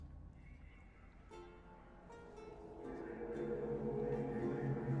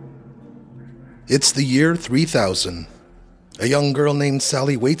It's the year 3000. A young girl named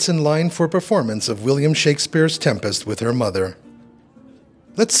Sally waits in line for a performance of William Shakespeare's Tempest with her mother.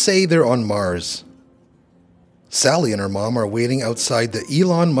 Let's say they're on Mars. Sally and her mom are waiting outside the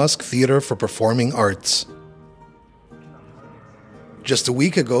Elon Musk Theater for Performing Arts. Just a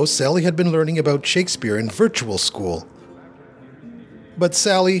week ago, Sally had been learning about Shakespeare in virtual school. But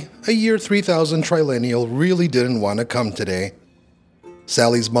Sally, a year 3000 trilennial, really didn't want to come today.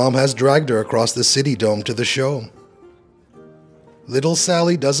 Sally's mom has dragged her across the city dome to the show. Little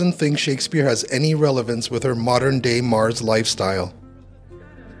Sally doesn't think Shakespeare has any relevance with her modern-day Mars lifestyle.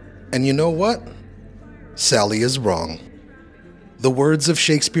 And you know what? Sally is wrong. The words of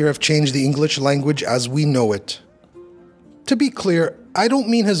Shakespeare have changed the English language as we know it. To be clear, I don't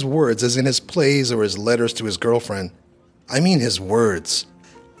mean his words as in his plays or his letters to his girlfriend. I mean his words.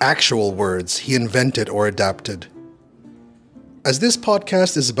 Actual words he invented or adapted. As this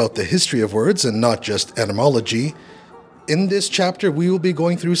podcast is about the history of words and not just etymology, in this chapter we will be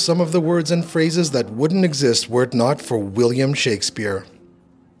going through some of the words and phrases that wouldn't exist were it not for William Shakespeare.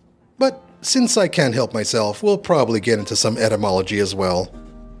 But since I can't help myself, we'll probably get into some etymology as well.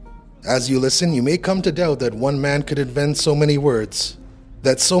 As you listen, you may come to doubt that one man could invent so many words,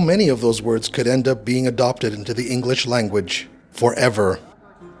 that so many of those words could end up being adopted into the English language forever.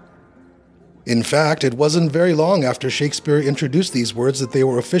 In fact, it wasn't very long after Shakespeare introduced these words that they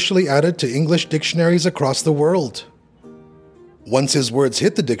were officially added to English dictionaries across the world. Once his words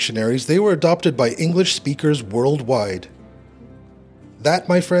hit the dictionaries, they were adopted by English speakers worldwide. That,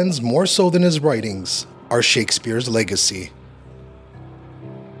 my friends, more so than his writings, are Shakespeare's legacy.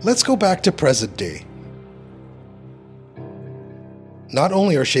 Let's go back to present day. Not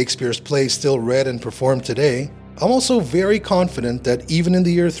only are Shakespeare's plays still read and performed today, I'm also very confident that even in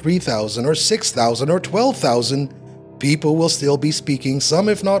the year 3000 or 6000 or 12,000, people will still be speaking some,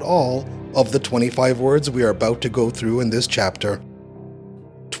 if not all, of the 25 words we are about to go through in this chapter.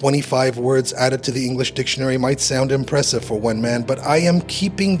 25 words added to the English dictionary might sound impressive for one man, but I am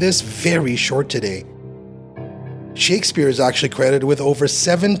keeping this very short today. Shakespeare is actually credited with over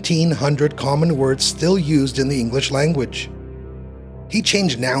 1,700 common words still used in the English language. He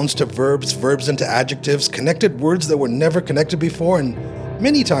changed nouns to verbs, verbs into adjectives, connected words that were never connected before, and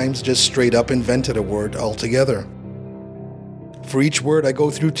many times just straight up invented a word altogether. For each word I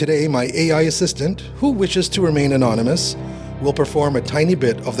go through today, my AI assistant, who wishes to remain anonymous, will perform a tiny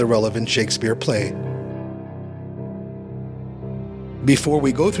bit of the relevant Shakespeare play. Before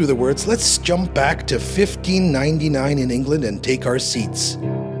we go through the words, let's jump back to 1599 in England and take our seats.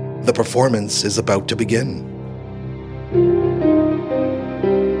 The performance is about to begin.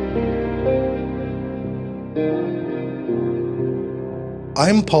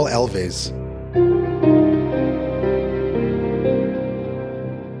 I'm Paul Alves.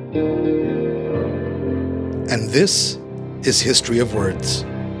 And this is History of Words.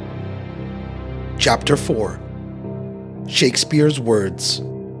 Chapter 4. Shakespeare's Words.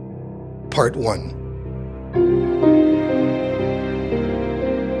 Part 1.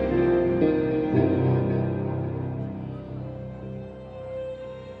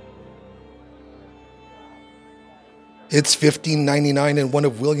 It's 1599 and one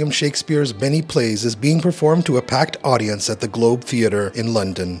of William Shakespeare's many plays is being performed to a packed audience at the Globe Theatre in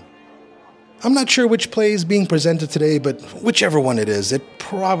London. I'm not sure which play is being presented today, but whichever one it is, it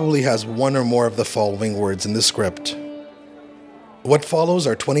probably has one or more of the following words in the script. What follows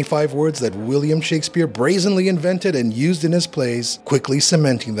are 25 words that William Shakespeare brazenly invented and used in his plays, quickly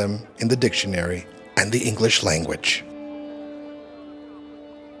cementing them in the dictionary and the English language.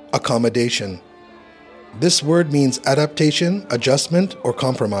 Accommodation. This word means adaptation, adjustment, or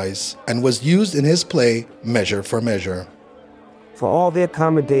compromise, and was used in his play Measure for Measure. For all the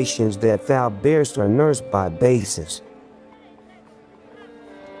accommodations that thou bearest are nursed by basis.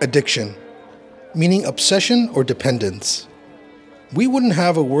 Addiction, meaning obsession or dependence. We wouldn't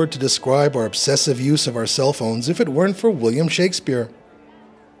have a word to describe our obsessive use of our cell phones if it weren't for William Shakespeare.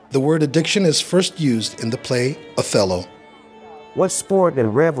 The word addiction is first used in the play Othello. What sport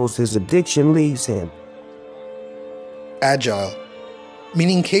and revels his addiction leaves him. Agile,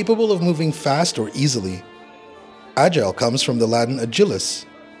 meaning capable of moving fast or easily. Agile comes from the Latin agilis.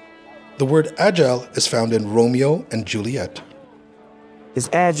 The word agile is found in Romeo and Juliet. His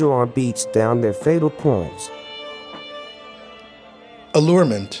agile arm beats down their fatal points.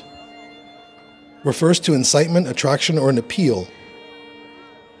 Allurement refers to incitement, attraction, or an appeal.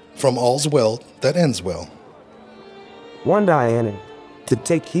 From all's well that ends well. One Diana, to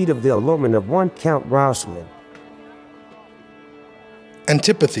take heed of the allurement of one Count Rosalind.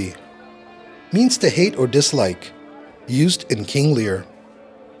 Antipathy means to hate or dislike, used in King Lear.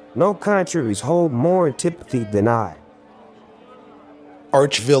 No contraries hold more antipathy than I.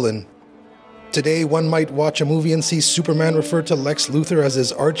 Arch-villain. Today, one might watch a movie and see Superman refer to Lex Luthor as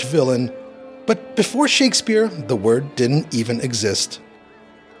his arch-villain, but before Shakespeare, the word didn't even exist.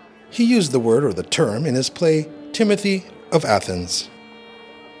 He used the word or the term in his play Timothy of Athens.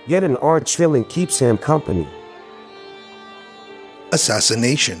 Yet an arch-villain keeps him company.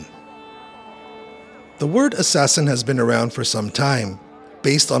 Assassination. The word assassin has been around for some time,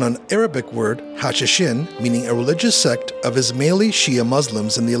 based on an Arabic word, Hashishin, meaning a religious sect of Ismaili Shia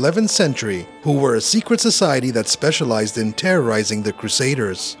Muslims in the 11th century, who were a secret society that specialized in terrorizing the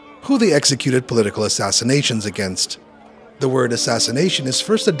Crusaders, who they executed political assassinations against. The word assassination is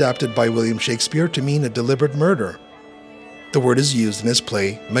first adapted by William Shakespeare to mean a deliberate murder. The word is used in his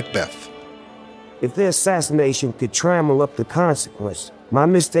play Macbeth. If the assassination could trammel up the consequence, my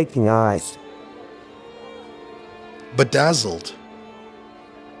mistaking eyes. Bedazzled.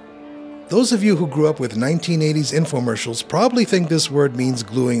 Those of you who grew up with 1980s infomercials probably think this word means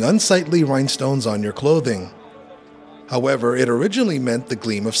gluing unsightly rhinestones on your clothing. However, it originally meant the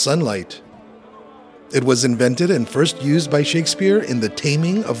gleam of sunlight. It was invented and first used by Shakespeare in The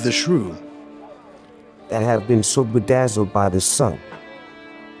Taming of the Shrew. That have been so bedazzled by the sun.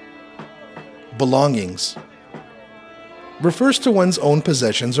 Belongings. Refers to one's own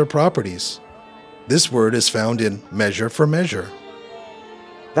possessions or properties. This word is found in Measure for Measure.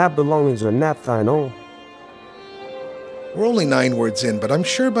 Thy belongings are not thine own. We're only 9 words in, but I'm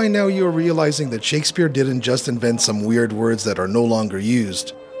sure by now you're realizing that Shakespeare didn't just invent some weird words that are no longer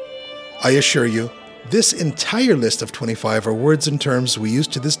used. I assure you, this entire list of 25 are words and terms we use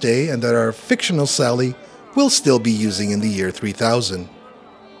to this day and that our fictional Sally will still be using in the year 3000.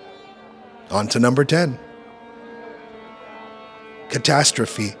 On to number 10.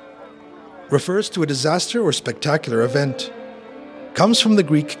 Catastrophe. Refers to a disaster or spectacular event. Comes from the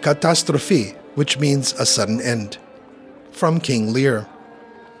Greek katastrophe, which means a sudden end. From King Lear.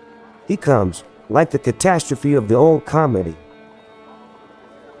 He comes, like the catastrophe of the old comedy.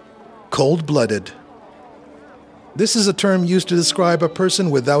 Cold-blooded. This is a term used to describe a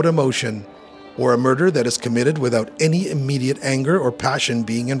person without emotion, or a murder that is committed without any immediate anger or passion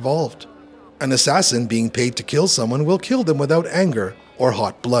being involved. An assassin being paid to kill someone will kill them without anger or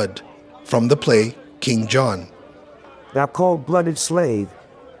hot blood. From the play King John. Thou cold-blooded slave,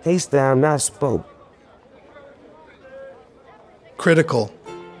 haste thou not spoke. Critical.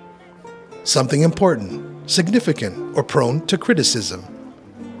 Something important, significant, or prone to criticism.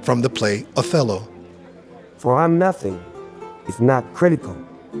 From the play Othello. For I'm nothing, if not critical.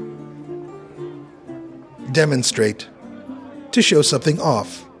 Demonstrate. To show something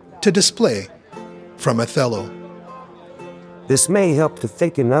off. To display. From Othello. This may help to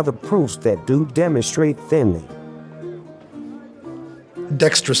thicken other proofs that do demonstrate thinly.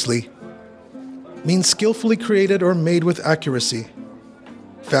 Dexterously. Means skillfully created or made with accuracy.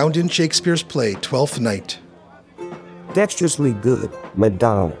 Found in Shakespeare's play Twelfth Night. Dexterously good,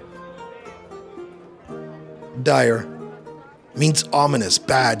 Madonna. Dire. Means ominous,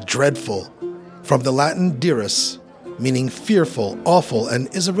 bad, dreadful. From the Latin dirus, meaning fearful, awful,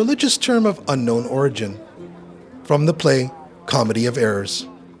 and is a religious term of unknown origin. From the play Comedy of Errors.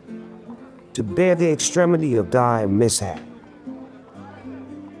 To bear the extremity of dire mishap.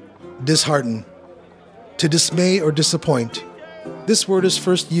 Dishearten. To dismay or disappoint. This word is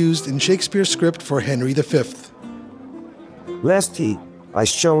first used in Shakespeare's script for Henry V. Lest he, by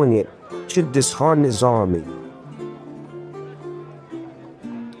showing it, should dishearten his army.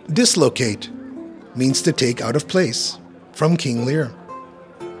 Dislocate. Means to take out of place. From King Lear.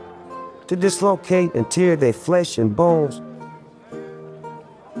 To dislocate and tear their flesh and bones.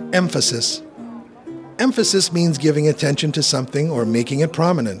 Emphasis. Emphasis means giving attention to something or making it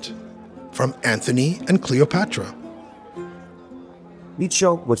prominent. From Antony and Cleopatra. Be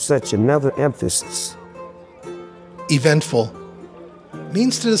choked with such another emphasis. Eventful.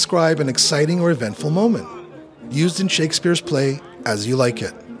 Means to describe an exciting or eventful moment. Used in Shakespeare's play As You Like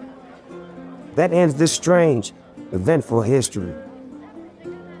It. That ends this strange, eventful history.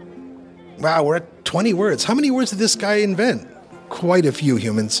 Wow, we're at 20 words. How many words did this guy invent? Quite a few,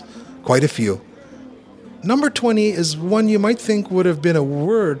 humans. Quite a few. Number 20 is one you might think would have been a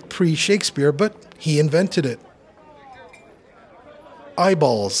word pre-Shakespeare, but he invented it.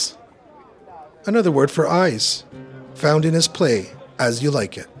 Eyeballs. Another word for eyes. Found in his play, As You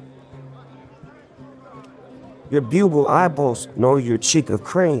Like It. Your bugle eyeballs know your cheek of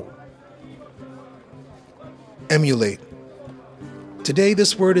cream. Emulate. Today,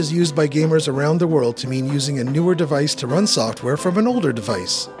 this word is used by gamers around the world to mean using a newer device to run software from an older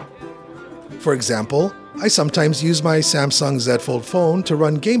device. For example, I sometimes use my Samsung Z Fold phone to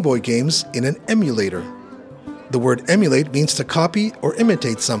run Game Boy games in an emulator. The word emulate means to copy or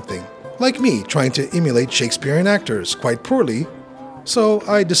imitate something, like me trying to emulate Shakespearean actors quite poorly, so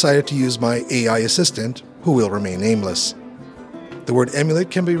I decided to use my AI assistant, who will remain nameless. The word emulate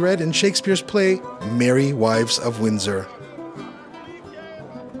can be read in Shakespeare's play Merry Wives of Windsor.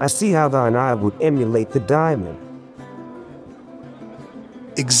 I see how thine eye would emulate the diamond.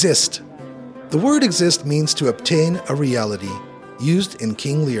 Exist. The word exist means to obtain a reality, used in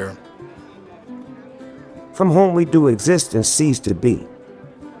King Lear. From whom we do exist and cease to be.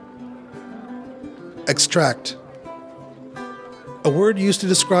 Extract. A word used to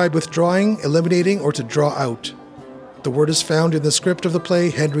describe withdrawing, eliminating, or to draw out. The word is found in the script of the play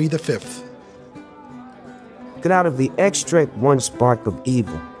Henry V. Get out of the extract one spark of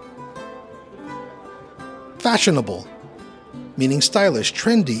evil. Fashionable, meaning stylish,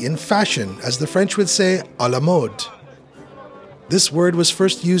 trendy, in fashion, as the French would say, à la mode. This word was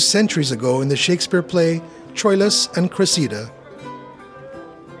first used centuries ago in the Shakespeare play Troilus and Cressida.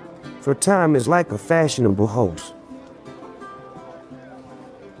 For time is like a fashionable host.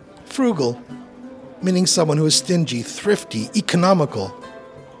 Frugal, meaning someone who is stingy, thrifty, economical,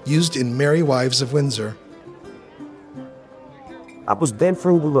 used in Merry Wives of Windsor. I was then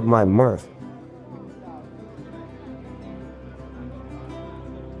frugal of my mirth.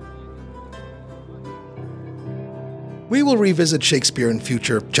 We will revisit Shakespeare in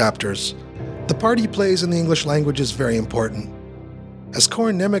future chapters. The part he plays in the English language is very important. As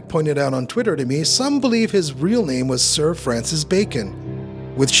Corin Nemec pointed out on Twitter to me, some believe his real name was Sir Francis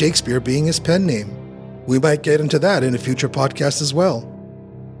Bacon, with Shakespeare being his pen name. We might get into that in a future podcast as well.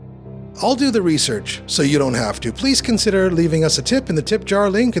 I'll do the research, so you don't have to. Please consider leaving us a tip in the tip jar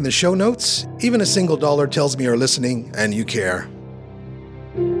link in the show notes. Even a single dollar tells me you're listening and you care.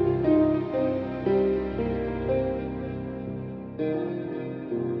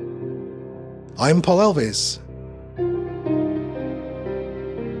 I'm Paul Alves.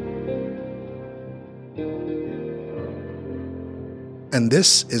 And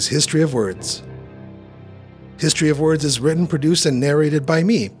this is History of Words. History of Words is written, produced, and narrated by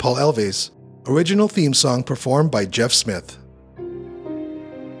me, Paul Alves. Original theme song performed by Jeff Smith.